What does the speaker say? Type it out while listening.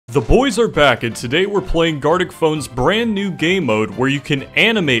The boys are back, and today we're playing Gartic Phone's brand new game mode where you can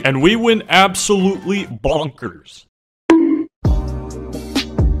animate, and we went absolutely bonkers.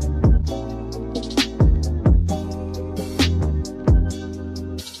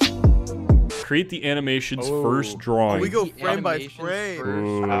 Create the animation's first drawing. We go frame by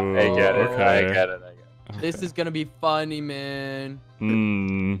frame. I get it. Okay. I get it. This is gonna be funny, man.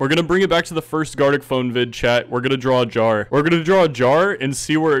 We're gonna bring it back to the first Gartic Phone vid chat. We're gonna draw a jar. We're gonna draw a jar and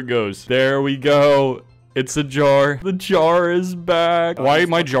see where it goes. There we go. It's a jar. The jar is back. Why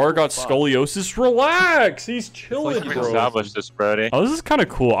my jar got scoliosis? Relax. He's chilling, We bro. established this, Brody. Oh, this is kind of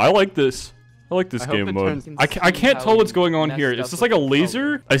cool. I like this. I like this game mode. I can't tell what's going on here. Is this like a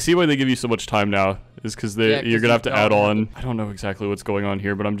laser? I see why they give you so much time now. Is because you're gonna have to add on. I don't know exactly what's going on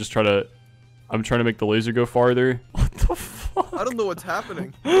here, but I'm just trying to make the laser go farther. What the fuck? I don't know what's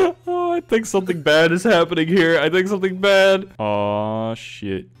happening. Oh, I think something bad is happening here. I think something bad. Aw,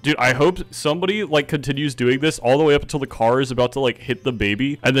 shit. Dude, I hope somebody, like, continues doing this all the way up until the car is about to, like, hit the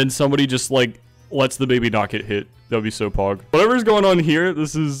baby. And then somebody just, like, lets the baby not get hit. That would be so pog. Whatever's going on here,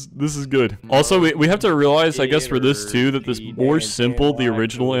 this is good. Also, we have to realize, I guess, for this, too, that this more simple the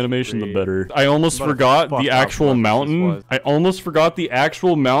original animation, the better. I almost forgot the actual mountain. I almost forgot the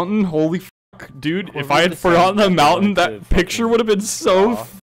actual mountain. Holy fuck, dude. If I had forgotten the mountain, that picture would have been so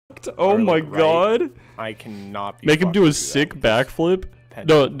fucked. Oh my god. I cannot be Make him do a sick backflip.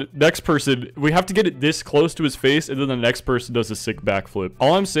 No, next person, we have to get it this close to his face, and then the next person does a sick backflip.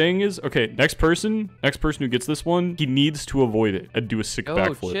 All I'm saying is, okay, next person who gets this one, he needs to avoid it and do a sick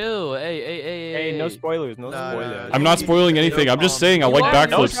backflip. Oh, chill. Hey, no spoilers, no spoilers. I'm not spoiling anything. I'm just saying I like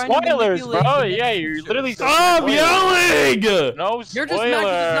backflips. No spoilers, bro. Yeah, you're literally. Stop yelling! No spoilers. You're just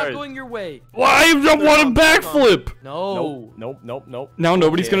not going your way. Why I don't want a backflip? No. Nope. Now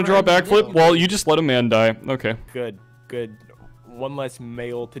nobody's gonna draw a backflip? Well, you just let a man die. Okay. Good. One less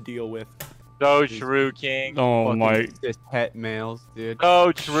male to deal with. So true, King. Oh my. Just pet males, dude.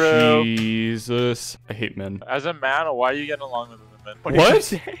 So true. Jesus. I hate men. As a man, why are you getting along with women?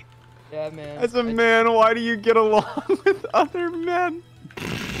 What? Yeah, man. As a man, why do you get along with other men?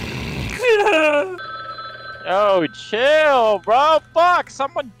 Oh, chill, bro. Fuck.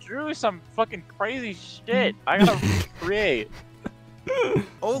 Someone drew some fucking crazy shit. I gotta recreate.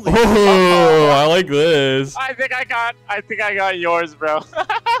 Holy I like this. I think I got yours, bro.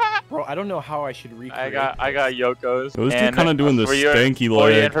 Bro, I don't know how I should recreate. I got Yoko's. This dude kind of doing the stanky leg. For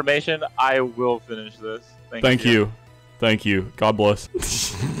your information, I will finish this. Thank you. Thank you. God bless.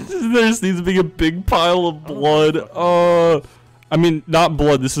 There just needs to be a big pile of blood. I mean, not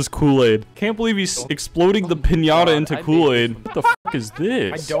blood. This is Kool-Aid. Can't believe he's exploding the piñata into Kool-Aid. What the fuck is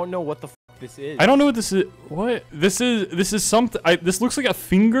this? I don't know what the fuck this is. I don't know what this is. What? This is something. This looks like a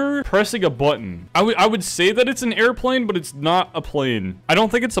finger pressing a button. I would say that it's an airplane, but it's not a plane. I don't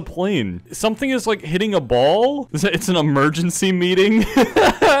think it's a plane. Something is like hitting a ball. It's an emergency meeting.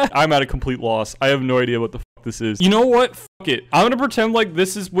 I'm at a complete loss. I have no idea what the fuck this is. You know what? Fuck it. I'm gonna pretend like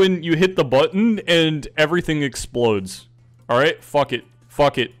this is when you hit the button and everything explodes. All right? Fuck it.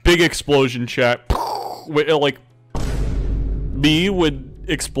 Fuck it. Big explosion, chat. Wait, like me with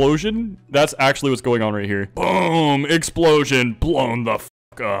explosion? That's actually what's going on right here. Boom! Explosion! Blown the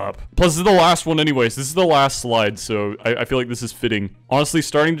fuck up. Plus, this is the last one anyways. This is the last slide, so I feel like this is fitting. Honestly,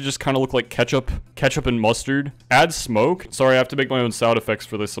 starting to just kind of look like ketchup. Ketchup and mustard. Add smoke. Sorry, I have to make my own sound effects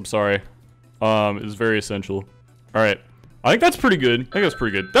for this. I'm sorry. It's very essential. Alright. I think that's pretty good. I think that's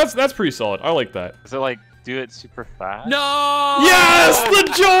pretty good. That's pretty solid. I like that. Is it like do it super fast? No! Yes! The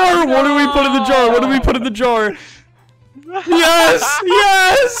jar! What do we put in the jar? What do we put in the jar? Yes!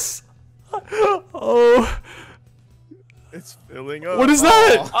 Yes! Oh. It's filling up. What is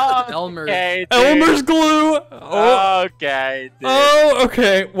that? Oh, Elmer's. okay, dude. Elmer's glue! Oh. Okay, dude. Oh,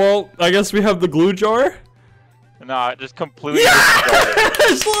 okay. Well, I guess we have the glue jar. No, just completely.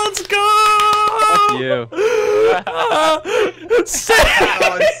 Yes! Let's go! Fuck you. Save!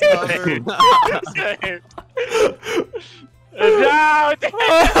 No, dude.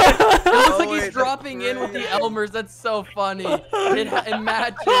 It looks like he's dropping in with the Elmers. That's so funny. It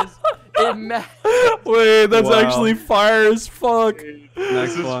matches. It matches. Wait, that's actually fire as fuck.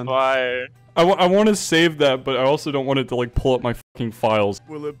 Next This one. is fire. I want to save that, but I also don't want it to like pull up my fucking files.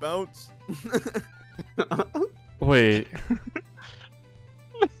 Will it bounce? Wait.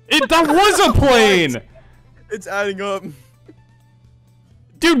 That was a plane! It's adding up.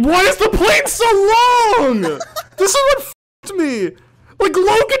 Dude, why is the plane so long? This is what f***ed me. Like,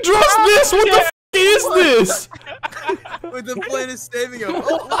 Logan draws this. What the f*** is this? Wait, the plane is saving him.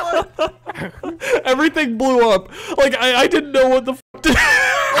 Oh, what? Everything blew up. Like, I didn't know what the f*** did.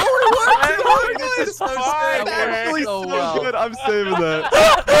 Oh This is so sick. That works Actually, so so well. good. I'm saving that.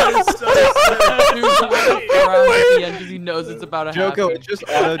 That is so sick. Dude, the way he frowns at the end because he knows it's about to Joko, happen. it just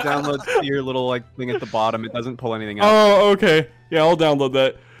auto downloads to your little like thing at the bottom. It doesn't pull anything out. Oh, okay. Yeah, I'll download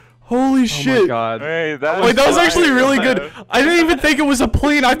that. Holy Oh shit. my god. Hey, Wait, that was actually really good. I didn't even think it was a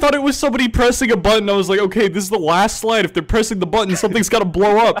plane. I thought it was somebody pressing a button. I was like, okay, this is the last slide. If they're pressing the button, something's got to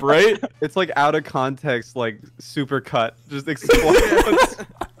blow up, right? It's like out of context, like super cut. Just explodes.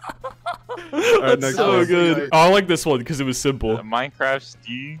 Alright, That's so good. Oh, I like this one because it was simple. Minecraft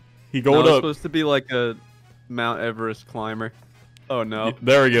Steve. He No, going it's up. supposed to be like a Mount Everest climber. Oh no.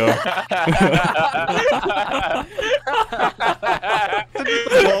 There we go.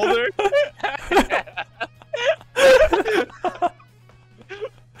 Boulder.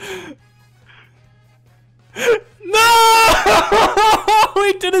 No!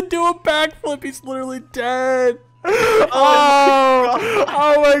 He didn't do a backflip. He's literally dead. Oh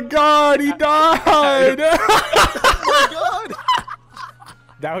my god, he died.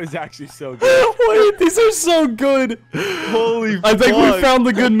 That was actually so good. Wait, these are so good. Holy I think fuck. we found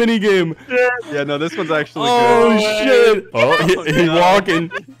the good mini game. Yeah, no, this one's actually Oh good. shit! Oh, he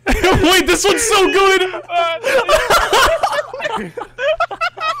walking. Wait, this one's so good.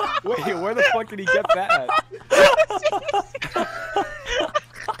 Wait, where the fuck did he get that?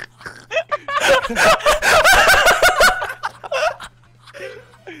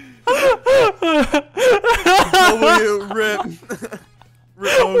 Rip.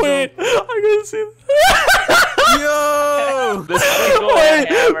 Wait, I gotta see. Yo! This is cool Wait,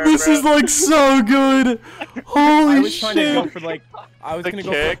 hammer, this bro. is like so good. Holy I was trying to go shit! for like, I was The gonna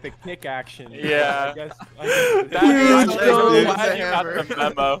go for like, kick? the kick action. Yeah. I guess. That Huge is goal. glad you got the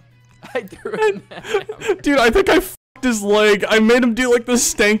memo. I threw in that hammer. Dude, I think I f***ed his leg. I made him do like the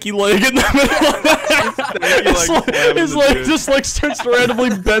stanky leg in the middle of that. His leg just like starts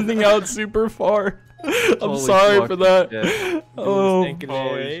randomly bending out super far. I'm Holy sorry fuck, for that. yeah. Oh, Stinking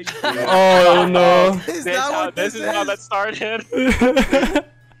Holy leg. oh no. This is how that started.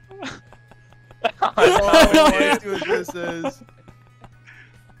 Oh, see what this is.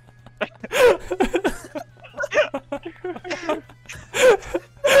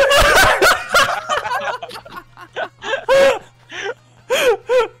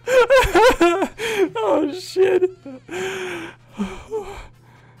 Oh shit.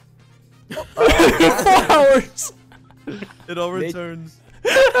 Flowers. It all They- returns.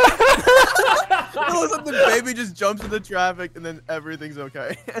 It looks like the baby just jumps into traffic and then everything's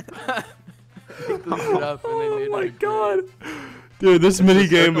okay. They glued it up and they made Oh my it. god. Dude, this mini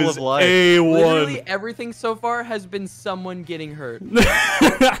game circle is of life. Literally A1. everything so far has been someone getting hurt.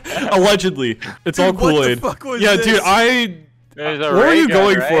 Allegedly. It's all Dude, what the Kool-Aid. fuck was Yeah, this? dude, There's a what are you ray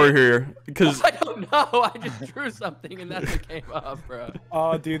going gun, for right? here? Because I don't know. I just drew something and that's what came up, bro.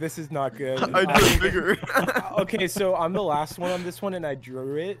 Oh, dude, this is not good. I drew bigger. Okay, so I'm the last one on this one, and I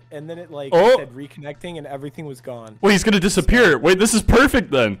drew it, and then it like Oh. said reconnecting, and everything was gone. wait, he's gonna disappear. Wait, this is perfect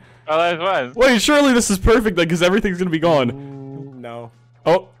then. Oh, that's one. Wait, surely this is perfect then, because everything's gonna be gone. Ooh, no.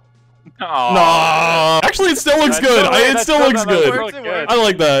 Oh, Aw. no. Actually, it still looks That's good. still- It that's still still- looks that's good. still good. I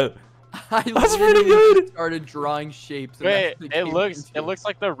like that. I That's pretty literally good. just started drawing shapes. And Wait, that's what it came looks into.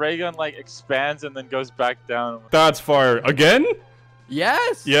 like the ray gun like expands and then goes back down. That's fire. Again?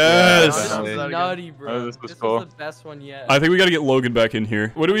 Yes. Yes. This Yeah. is nutty, bro. Oh, this was this cool. was the best one yet. I think we gotta get Logan back in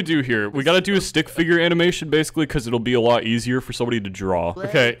here. What do we do here? We gotta do a stick figure animation basically because it'll be a lot easier for somebody to draw.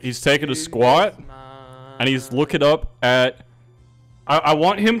 Okay, he's taking a squat and he's looking up at... I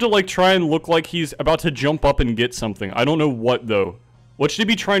want him to like try and look like he's about to jump up and get something. I don't know what though. What should he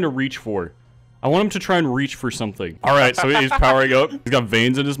be trying to reach for? I want him to try and reach for something. All right, so he's powering up. He's got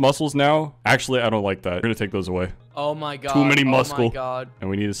veins in his muscles now. Actually, I don't like that. We're gonna take those away. Oh my god. Too many Oh muscle. my god. And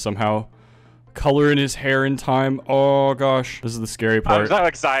we need to somehow color in his hair in time. Oh gosh, this is the scary I'm part. so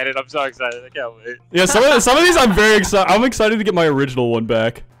excited. I'm so excited. I can't wait. Yeah, some of these I'm very excited. I'm excited to get my original one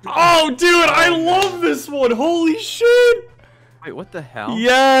back. Oh, dude, I love this one. Holy shit. Wait, what the hell?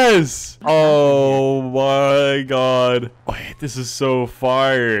 Yes. Oh my god. Wait, this is so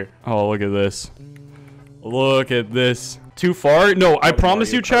fire. Oh, look at this. Look at this. Too far? No, I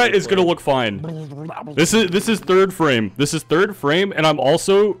promise you, chat, it's gonna look fine. This is third frame. This is third frame, and I'm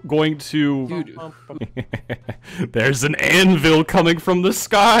also going to... Dude. There's an anvil coming from the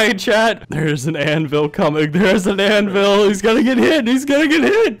sky, chat. There's an anvil coming. There's an anvil. He's gonna get hit. He's gonna get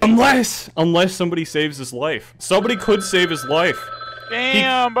hit. Unless somebody saves his life. Somebody could save his life.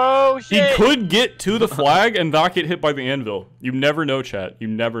 Damn, bro. He Shit. could get to the flag and not get hit by the anvil. You never know, chat. You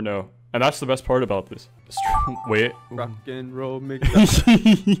never know. And that's the best part about this. Wait. Rock and roll mix.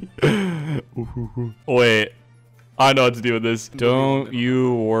 Wait. I know what to do with this. Don't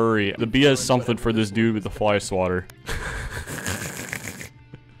you worry. The bee has something for this dude with the fly swatter.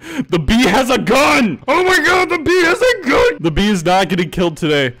 The bee has a gun! Oh my god, the bee has a gun! The bee is not getting killed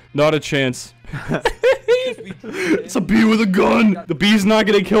today. Not a chance. It's a bee with a gun! The bee's not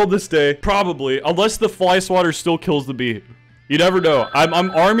getting killed this day. Probably. Unless the fly swatter still kills the bee. You never know.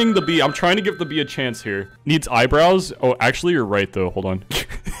 I'm arming the bee. I'm trying to give the bee a chance here. Needs eyebrows? Oh, actually, you're right, though. Hold on.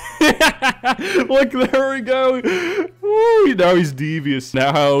 Look, there we go. Ooh, now he's devious.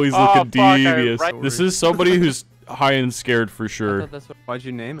 Now he's looking devious. This is somebody who's high and scared for sure. Why'd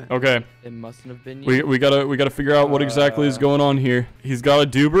you name it? Okay. It mustn't have been you. We gotta figure out what exactly is going on here. He's got a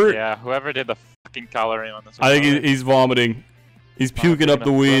doober. Yeah, whoever did the fucking coloring on this. I think he's vomiting. He's puking up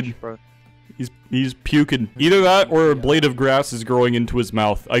the weed. He's puking. Either that or a blade of grass is growing into his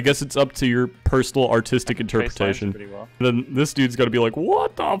mouth. I guess it's up to your personal artistic interpretation. Well. Then this dude's got to be like,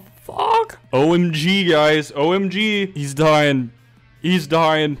 what the fuck? OMG, guys. OMG. He's dying. He's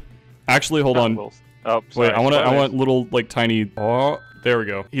dying. Actually, hold on. Oh, sorry. Wait, I want little, like, tiny... Oh, there we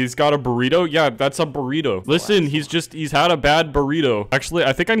go. He's got a burrito? Yeah, that's a burrito. Listen, he's had a bad burrito. Actually,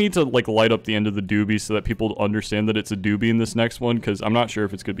 I think I need to, like, light up the end of the doobie so that people understand that it's a doobie in this next one, because I'm not sure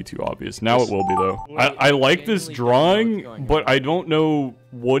if it's going to be too obvious. Now it will be, though. I like this drawing, but I don't know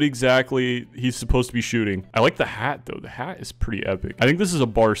what exactly he's supposed to be shooting. I like the hat, though. The hat is pretty epic. I think this is a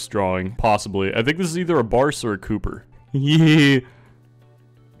Barse drawing, possibly. I think this is either a Barse or a Cooper. Yeah.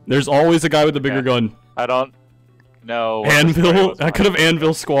 There's always a guy with a bigger gun. I don't know. Anvil? I could have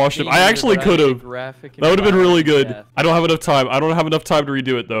Anvil squashed him. I actually could have. That would have been really good. Yeah. I don't have enough time. I don't have enough time to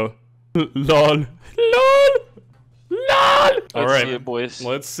redo it, though. Lol. Lol. Lol. All right. See it, boys.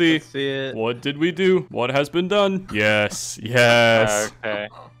 Let's see. Let's see it. What did we do? What has been done? Yes. Yes. Okay.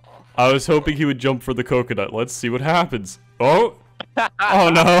 I was hoping he would jump for the coconut. Let's see what happens. Oh.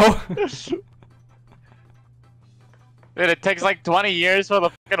 Oh, no. Dude, it takes like 20 years for the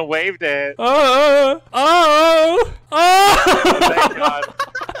fucking wave to hit. Oh. Oh. Oh. Thank God.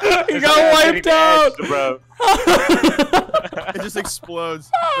 He got wiped out. Edge, bro. It just explodes.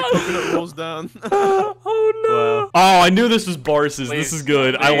 The coconut rolls down. Oh no! Wow. Oh, I knew this was Barse's. This is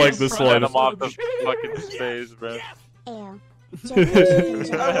good. I like this Let one. him off the fucking stage, bro. Alright,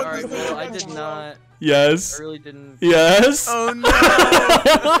 well, I did not. Yes. I really didn't. Yes. Oh no!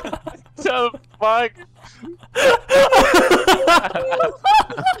 So fuck.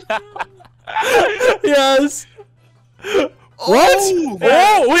 Yes. What?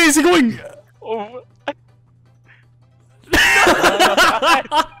 Oh, wait, is he going? Oh.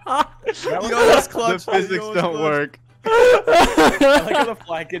 You almost The clutched. physics don't work. I like how the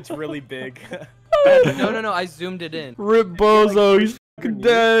flag gets really big. No, I zoomed it in. Rip Bozo, he's fucking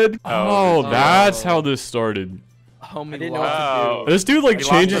dead. Oh, Oh. that's how this started. Homie, I didn't know wow. what to do. This dude like He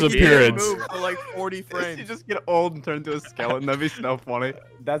changes lost the appearance. Move for like 40 You frames. just get old and turn into a skeleton. That'd be so funny.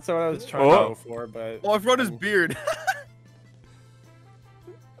 That's what I was trying to go for, but... Oh, I forgot his beard.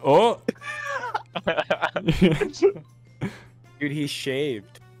 Oh. Dude, he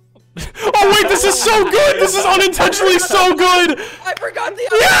shaved. Oh wait, this is so good. This is unintentionally so good. I forgot the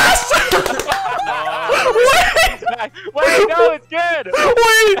Yes. Wait, no, it's good.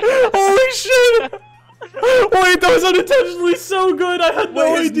 Wait, holy shit! Wait, that was unintentionally so good. I had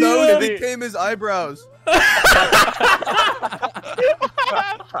no Wait, his nose idea. became his eyebrows.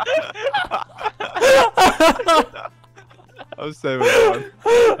 I was saving that one. I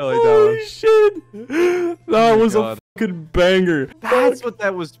like that Holy one. shit! That was a God. fucking banger. That's what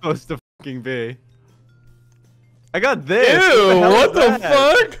that was supposed to fucking be. I got this. Ew! hell What is the that?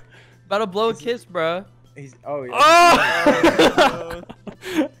 fuck? About to blow a kiss, bro. He's... Oh, yeah. Oh!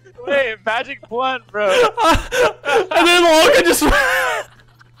 Wait, magic blunt, bro. And then Logan just.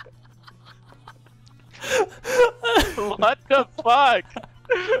 What the fuck?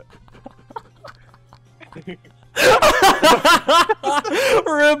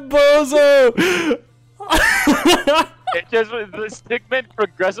 Rebozo! It just the stickman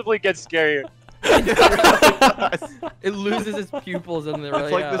progressively gets scarier. It loses its pupils and they're It's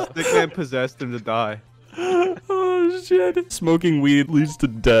really like the stickman possessed him to die. Oh shit. Smoking weed leads to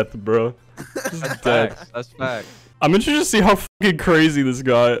death, bro. That's facts. That's facts. I'm interested to see how fucking crazy this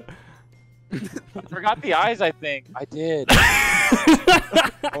got. I forgot the eyes, I think. I did.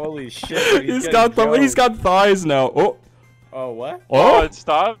 Holy shit, dude, He's got thighs now. Oh. Oh, what? Oh, Oh. it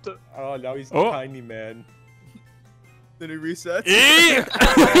stopped. Oh, now he's Oh. tiny, man. Did he reset?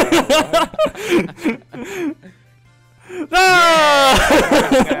 Ah!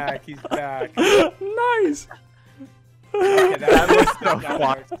 He's back, he's back. Nice. Okay, That was so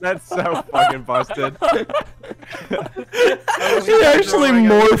fucked. That's so fucking busted. He actually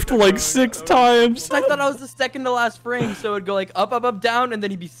morphed like 6 times. I thought I was the second to last frame, so it'd go like up, up, up, down, and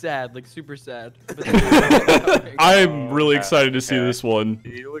then he'd be sad, like super sad. I'm really excited to see this one.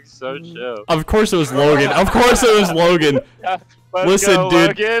 He looks so chill. Of course it was Logan. Of course it was Logan. Let's Listen, go,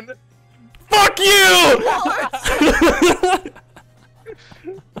 dude. Logan. Fuck you!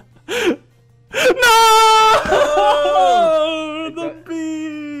 No! The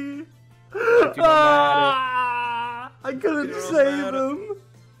bee! I couldn't save him.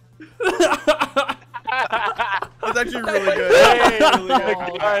 That's actually really good.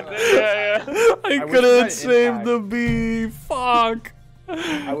 Yeah. I couldn't save the bee. Fuck.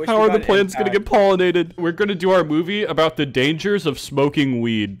 How are the plants gonna get pollinated? We're gonna do our movie about the dangers of smoking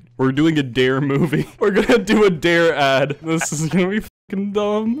weed. We're doing a dare movie. We're gonna do a dare ad. This is gonna be fucking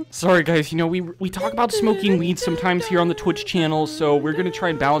dumb. Sorry guys, you know, we talk about smoking weed sometimes here on the Twitch channel, so we're gonna try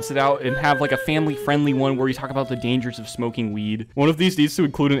and balance it out and have like a family-friendly one where we talk about the dangers of smoking weed. One of these needs to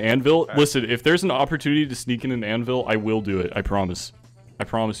include an anvil. Listen, if there's an opportunity to sneak in an anvil, I will do it. I promise. I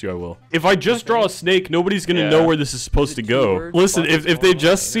promise you I will. If I just draw a snake, nobody's gonna know where this is supposed to go. Listen, if they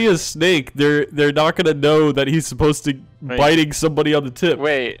just see a snake, they're not gonna know that he's supposed to biting somebody on the tip.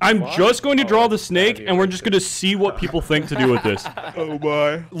 Wait. I'm just going to draw the snake, and we're just gonna see what people think to do with this. Oh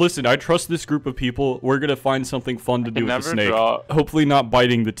my. Listen, I trust this group of people. We're gonna find something fun to do with the snake. Draw. Hopefully not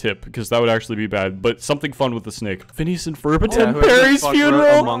biting the tip, because that would actually be bad, but something fun with the snake. Phineas and Ferb attend Perry's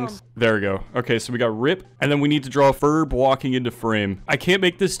funeral! There we go. Okay, so we got Rip, and then we need to draw Ferb walking into frame. I can't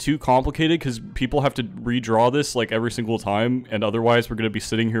make this too complicated, because people have to redraw this, like, every single time, and otherwise we're gonna be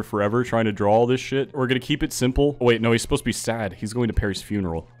sitting here forever trying to draw all this shit. We're gonna keep it simple. Oh, wait, no, he's supposed to be sad. He's going to Perry's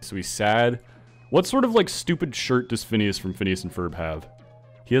funeral. So he's sad. What sort of, like, stupid shirt does Phineas from Phineas and Ferb have?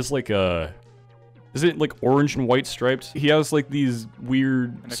 He has, like, a... Is it, like, orange and white stripes? He has, like, these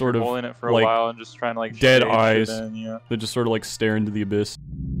weird sort of, holding it for a like, while and just trying to, like, dead shade eyes it in, yeah. that just sort of, like, stare into the abyss.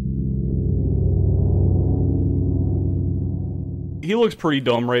 He looks pretty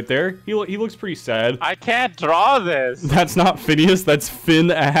dumb right there. He looks pretty sad. I can't draw this. That's not Phineas, that's Finn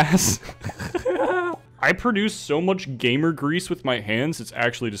ass. I produce so much gamer grease with my hands, it's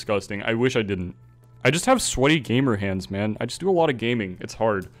actually disgusting. I wish I didn't. I just have sweaty gamer hands, man. I just do a lot of gaming. It's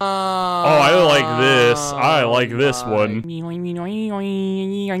hard. Oh, I like this. I like this one.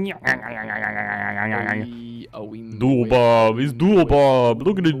 Doodle Bob. He's Doodle Bob.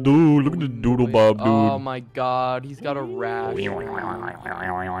 Look at the dude. Look at the Doodle Bob, dude. Oh my god, he's got a rash.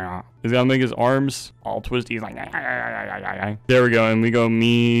 He's gotta make his arms all twisty. He's like, there we go, and we go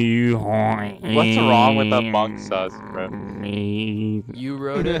me. What's wrong with the monk sus, bro? Me. You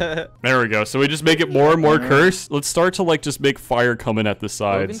wrote it. There we go. So we just make it more and more cursed. Let's start to like just make fire coming at the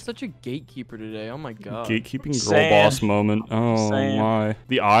sides. Logan's such a gatekeeper today. Oh my god. Gatekeeping girl Same. boss moment. Oh Same. my.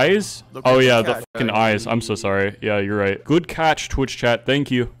 The eyes? Look Oh at yeah, the the cat. fucking eyes. I'm so sorry. Yeah, you're right. Good catch, Twitch chat.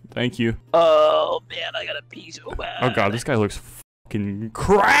 Thank you. Thank you. Oh man, I gotta pee so bad. Oh god, this guy looks fucking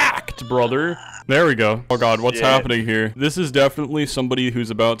cracked, brother. There we go. Oh god, what's happening here? This is definitely somebody who's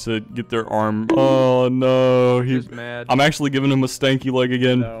about to get their arm. Oh no, he's mad. I'm actually giving him a stanky leg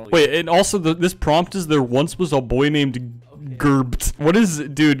again. No. Wait, and also this prompt is there once was a boy named Gerbt. What is,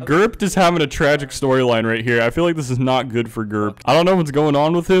 dude, Gerbt is having a tragic storyline right here. I feel like this is not good for Gerbt. I don't know what's going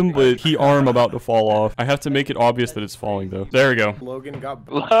on with him, but he arm about to fall off. I have to make it obvious that it's falling though. There we go. Logan got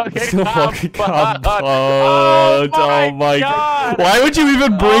Fucking Logan got got boned. Oh my god. Why would you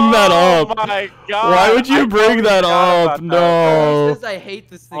even bring that Oh up? my god. Why would you I bring totally that forgot up? about that. No. Says I hate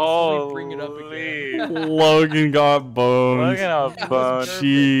this thing, so we bring it up again. Logan got boned. Look at a bone.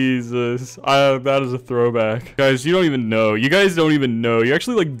 Jesus. That is a throwback. Guys, you don't even know. You guys don't even know. You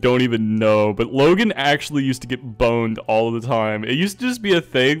actually like don't even know. But Logan actually used to get boned all the time. It used to just be a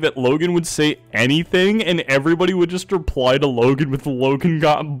thing that Logan would say anything and everybody would just reply to Logan with Logan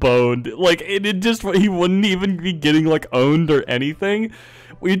got boned. Like it just he wouldn't even be getting like owned or anything.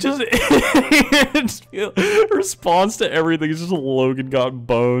 We just response to everything is just Logan got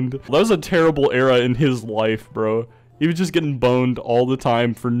boned. That was a terrible era in his life, bro. He was just getting boned all the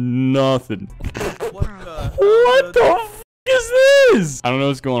time for nothing. What the f is this? I don't know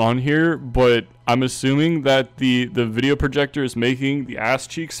what's going on here, but I'm assuming that the video projector is making the ass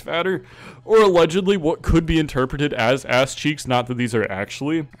cheeks fatter, or allegedly what could be interpreted as ass cheeks, not that these are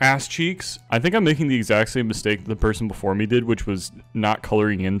actually ass cheeks. I think I'm making the exact same mistake that the person before me did, which was not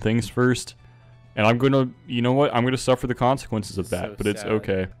coloring in things first. And I'm gonna, you know what? I'm gonna suffer the consequences of that, but it's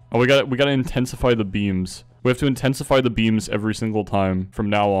okay. Oh, we gotta intensify the beams. We have to intensify the beams every single time from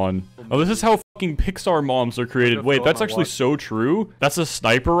now on. Oh, this is how fucking Pixar moms are created. Wait, that's actually so true. That's a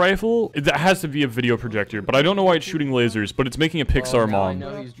sniper rifle? That has to be a video projector, but I don't know why it's shooting lasers, but it's making a Pixar now I mom.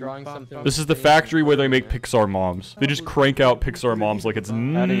 know he's drawing something. This is the factory where they make Pixar moms. They just crank out Pixar moms like it's do you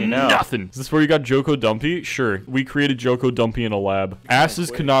know? nothing. Is this where you got Joko Dumpy? Sure. We created Joko Dumpy in a lab. Asses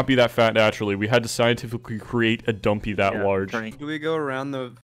could not be that fat naturally. We had to scientifically create a dumpy that large. Do we go around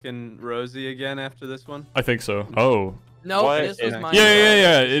the fucking Rosie again after this one? I think so. Oh. No, What this was is- mine.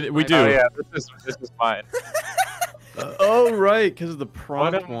 Yeah, we do. Oh yeah, this is mine. Oh, right, because of the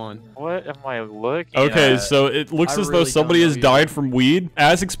prompt one. What am I looking Okay, at? so it looks I as though really somebody don't has know died either. from weed.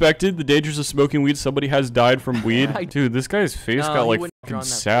 As expected, the dangers of smoking weed, somebody has died from weed. Dude, this guy's face No, got he like wouldn't have fucking drawn that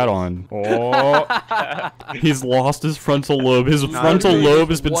sat face. on. Oh, he's lost his frontal lobe. His frontal really lobe just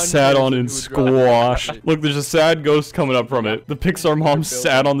has been one sat on person and who would draw that squashed. face. Look, there's a sad ghost coming up from it. The Pixar mom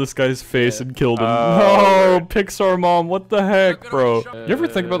sat on this guy's face and killed him. Oh, Oh, Pixar mom, what the heck, bro? shot. You ever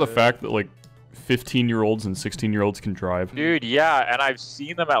think about the fact that like 15-year-olds and 16-year-olds can drive? Dude, yeah, and I've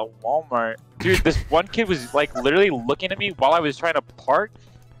seen them at Walmart. Dude, this one kid was like literally looking at me while I was trying to park,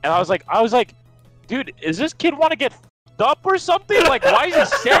 and I was like, dude, is this kid want to get f***ed up or something? Like, why is he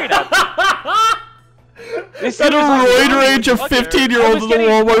staring at me? This At kid a was, like, roid literally rage of bugged- 15-year-olds in the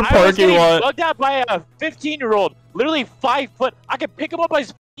Walmart I was parking getting lot. bugged out by a 15-year-old, literally 5 foot. I could pick him up by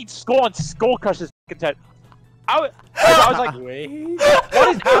his f***ing skull and skull crush his f***ing head. I was like, Wait.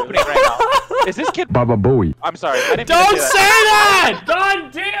 what is happening right now? Is this kid Baba Booey? I'm sorry, I didn't mean to Don't say say that!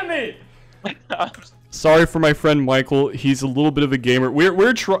 God damn it! that. Sorry for my friend Michael. He's a little bit of a gamer.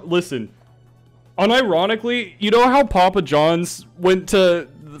 Listen. Unironically, you know how Papa John's went to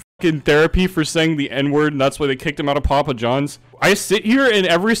the fucking therapy for saying the N-word and that's why they kicked him out of Papa John's? I sit here and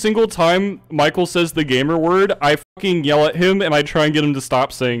every single time Michael says the gamer word, I fucking yell at him and I try and get him to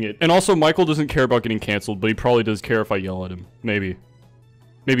stop saying it. And also, Michael doesn't care about getting canceled, but he probably does care if I yell at him. Maybe.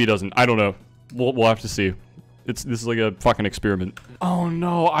 Maybe he doesn't. I don't know. We'll have to see. This is like a fucking experiment. Oh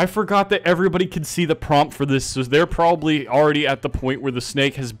no, I forgot that everybody can see the prompt for this, so they're probably already at the point where the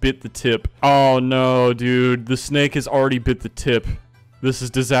snake has bit the tip. Oh no, dude, the snake has already bit the tip. This is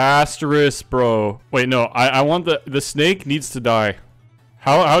disastrous, bro. Wait, no, I want the snake needs to die.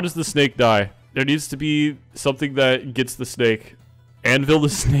 How does the snake die? There needs to be something that gets the snake. Anvil the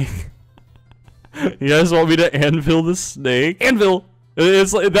snake. You guys want me to anvil the snake? Anvil!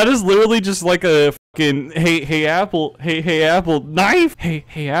 It's like, that is literally just like a fucking hey apple, hey apple, knife,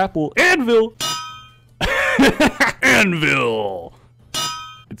 hey apple, anvil. Anvil.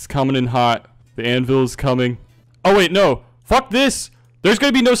 It's coming in hot. The anvil is coming. Oh wait, no. Fuck this. There's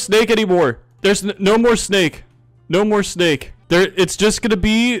gonna be no snake anymore. There's no more snake. No more snake. It's just gonna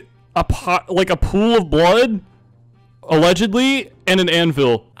be a pot, like a pool of blood, allegedly, and an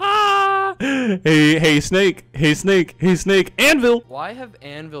anvil. Hey snake, hey snake, hey snake, anvil! Why have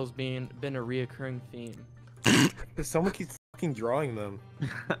anvils been a reoccurring theme? Someone keeps fucking drawing them.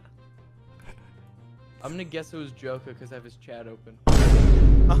 I'm gonna guess it was Joko because I have his chat open.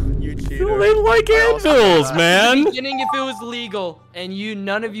 You They cheater. like also anvils, thought- In the man! beginning, if it was legal, and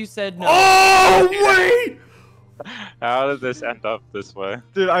none of you said no. Oh, wait! How did this end up this way?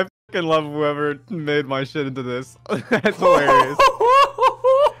 Dude, I fucking love whoever made my shit into this. That's hilarious.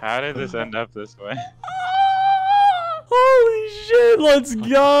 How did this end up this way? Holy shit, let's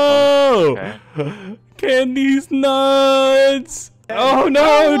go! Okay. Candy's nuts! Oh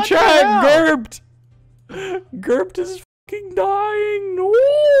no, what the chat, hell? Gerpt! Gerpt is fucking dying,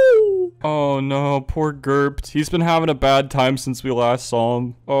 no! Oh no, poor Gerpt. He's been having a bad time since we last saw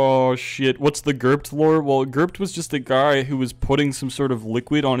him. Oh shit, what's the Gerpt lore? Well, Gerpt was just a guy who was putting some sort of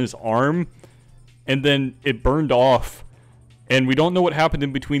liquid on his arm, and then it burned off. And we don't know what happened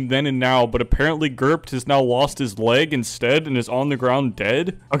in between then and now, but apparently Gerpt has now lost his leg instead and is on the ground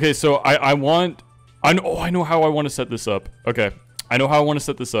dead. Okay, so I know how I want to set this up. Okay, I know how I want to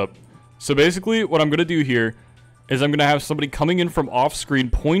set this up. So basically, what I'm going to do here is I'm going to have somebody coming in from off screen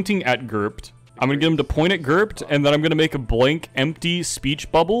pointing at Gerpt. I'm going to get him to point at Gerpt, and then I'm going to make a blank, empty speech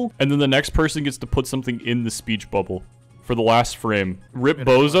bubble, and then the next person gets to put something in the speech bubble for the last frame. Rip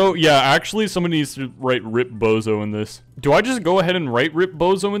Bozo? Yeah, actually, somebody needs to write Rip Bozo in this. Do I just go ahead and write Rip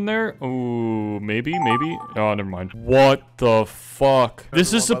Bozo in there? Oh, maybe. Oh, never mind. What the fuck?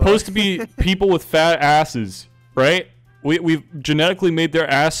 This is supposed to be people with fat asses, right? We've genetically made their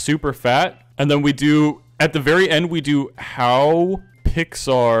ass super fat, and then we do, at the very end, we do how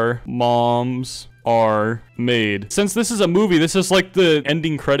Pixar moms are made. Since this is a movie, this is like the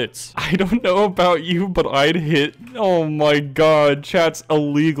ending credits. I don't know about you, but I'd hit... Oh my god, chat's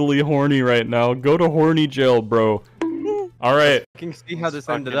illegally horny right now. Go to horny jail, bro. Alright. I can see how this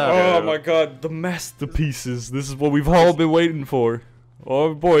ended Fucking up. Oh my god, the masterpieces. This is what we've all been waiting for.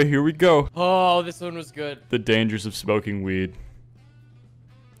 Oh boy, here we go. Oh, this one was good. The dangers of smoking weed.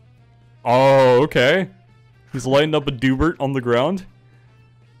 Oh, okay. He's lighting up a doobert on the ground.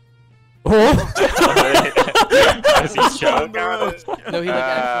 Oh! Does he choke on it? No, he like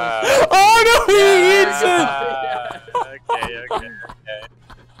actually. Oh no, he eats Okay.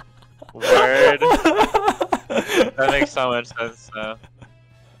 Word. That makes so much sense now.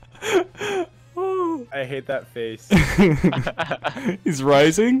 it! I hate that face. He's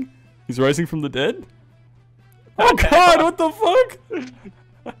rising? He's rising from the dead? Oh god, what the fuck?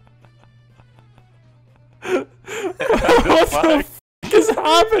 What the fuck is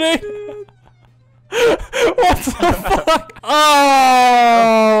happening? What the fuck? Oh!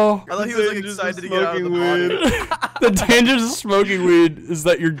 I thought he was like excited to get out of the body. The dangers of smoking weed is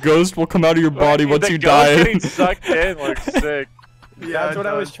that your ghost will come out of your body once you The ghost die. getting sucked in looks sick. Yeah, That's what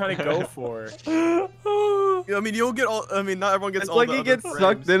I it was does. trying to go for. I mean, you'll get all. I mean, not everyone gets It's all like the he other gets sucked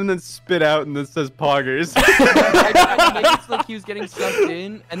frames. in and then spit out and then says poggers. I tried to make it so, like he was getting sucked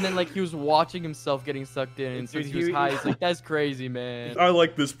in, and then like he was watching himself getting sucked in, and since Dude, he was he- high, he's like, "That's crazy, man." I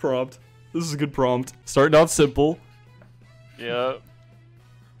like this prompt. This is a good prompt. Starting out simple. Yep.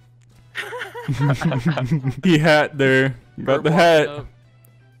 He hat there. Got the Walking hat. up.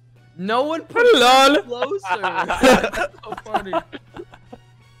 No one put Lol. it closer. That's so funny.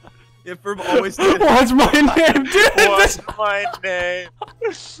 Yeah, Ferb always did. What's my name, dude? What's my name?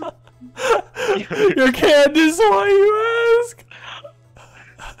 Your Candace, why you ask?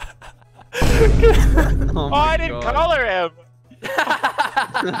 Oh, I didn't color him.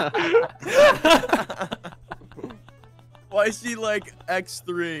 Why is she like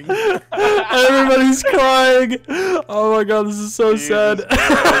X3? Everybody's crying. Oh my god, this is so Jesus sad.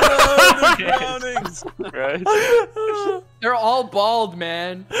 Oh, the drownings. Right? They're all bald,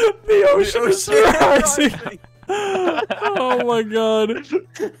 man. The ocean is rising. Rising. Oh my god.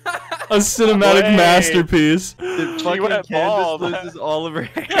 A cinematic Wait. masterpiece. Did fucking went bald. Candace loses all of her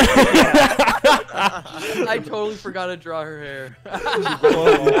hair? I totally forgot to draw her hair.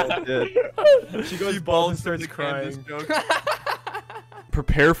 Oh, shit. She goes She bald and balls starts the Candace crying. joke.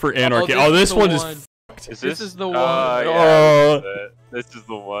 Prepare for anarchy. this Oh, is this the one one. is This is the one. Yeah, Oh. this is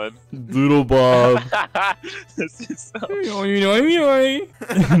the one. Doodle Bob. This is so...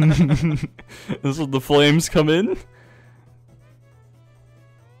 This is the flames come in.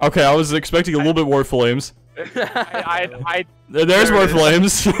 Okay, I was expecting a little bit more flames. I There's There more it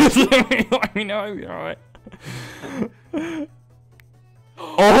is. flames. Alright.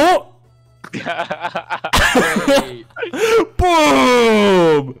 Oh! Wait,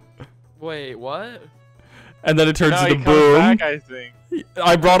 Boom! wait, what? And then it turns no, he into comes boom. back, I think.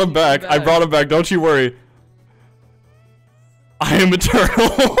 I brought him back. I brought him back. Don't you worry. I am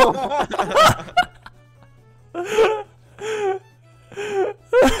eternal.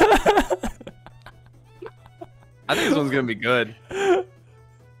 I think this one's gonna be good.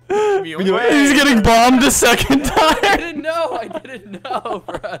 He's getting bombed a second I time. didn't know. I didn't know,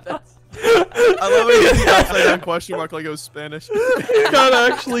 bro. That's. I love it. You see the upside down question mark like it was Spanish.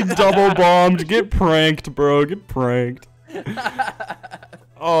 Got actually double bombed. Get pranked, bro. Get pranked.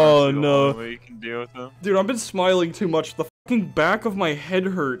 Oh The no. only way you can deal with him. Dude, I've been smiling too much. The fucking back of my head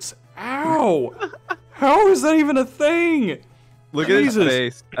hurts. Ow! How is that even a thing? Look at his Jesus.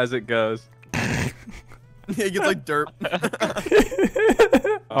 face as it goes. He gets like derp.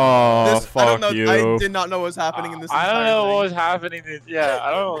 Oh, This, I fuck don't know. you. I did not know what was happening in this. I don't entire know thing. what was happening. Yeah,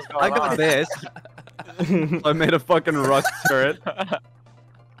 I don't know what's going I on. got this. I made a fucking rust turret.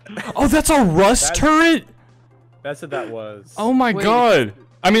 Oh, that's a rust turret? That's what that was. Oh my Wait. god.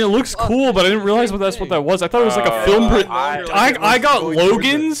 I mean, it looks cool, but I didn't realize that's what that was. I thought it was like a film. I got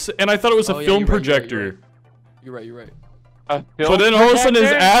Logan's, and I thought it was a Oh, yeah, film you're right, projector. You're right. You're right. A But film then all of a sudden his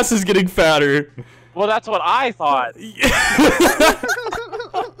projector? ass is getting fatter. Well, that's what I thought. He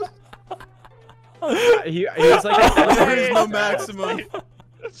was like, There is no maximum.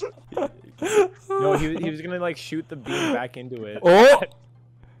 no, he was gonna like shoot the beam back into it. Oh,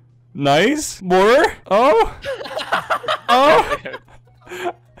 nice. More. Oh, oh.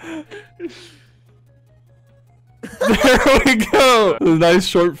 There we go. Nice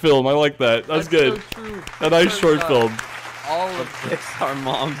short film. I like that. That's good. So true. A nice short film. All of this. Our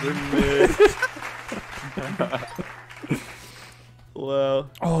moms are mid. Wow.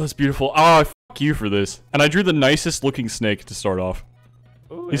 Oh, that's beautiful. Ah, fuck you for this. And I drew the nicest looking snake to start off.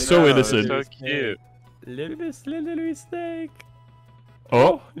 Ooh, He's it's so No, innocent. So cute. Little slithery snake.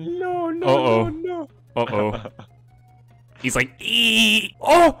 Oh. No, no, Uh-oh. no, no. Uh-oh. He's like, eee.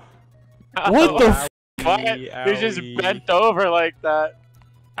 Oh! What the f- What? He just Owie. bent over like that.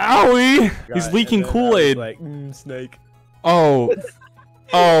 Owie! He's God, leaking and then I was Kool-Aid. Like, snake. Oh.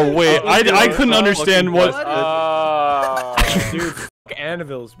 Oh wait, I couldn't understand what. Dude, fuck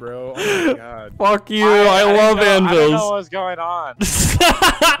anvils, bro. Oh my god. Fuck you! I love I don't know anvils. what's going on.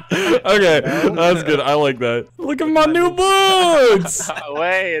 Okay, that's good. I like that. Look at my new boots.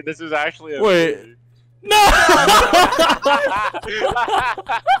 Wait, this is actually a Wait. movie. No!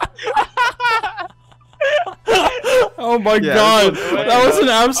 Oh my god, that was an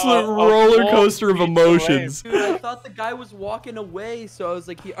absolute roller coaster of emotions. Dude, I thought the guy was walking away, so I was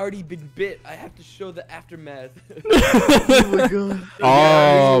like, he already been bit. I have to show the aftermath.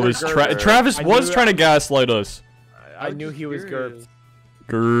 Oh, it was Travis was trying to gaslight us. I knew he was GURPS.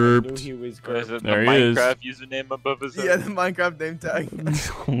 GURPed. He was Is it There the he is. Minecraft username above his head? Yeah, the Minecraft name tag.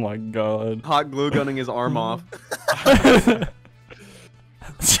 Oh my god. Hot glue gunning his arm off.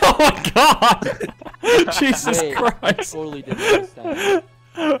 Oh my god! Jesus Wait, Christ. I totally did this time.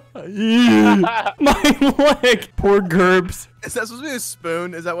 My leg! Poor GURPS. Is that supposed to be a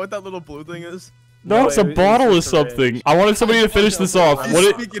spoon? Is that what that little blue thing is? No, it's a bottle of something. I wanted somebody to finish this off. He's What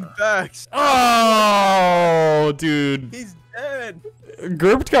it? speaking facts. Oh, dude. He's dead.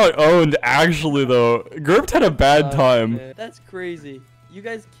 GURPT got owned, actually, though. GURPT had a bad time. Man, that's crazy. You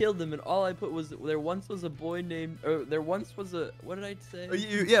guys killed him, and all I put was there once was a boy named, or there once was a, what did I say?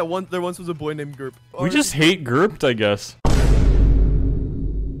 Yeah, there once was a boy named Gurp. We just hate GURPT, I guess.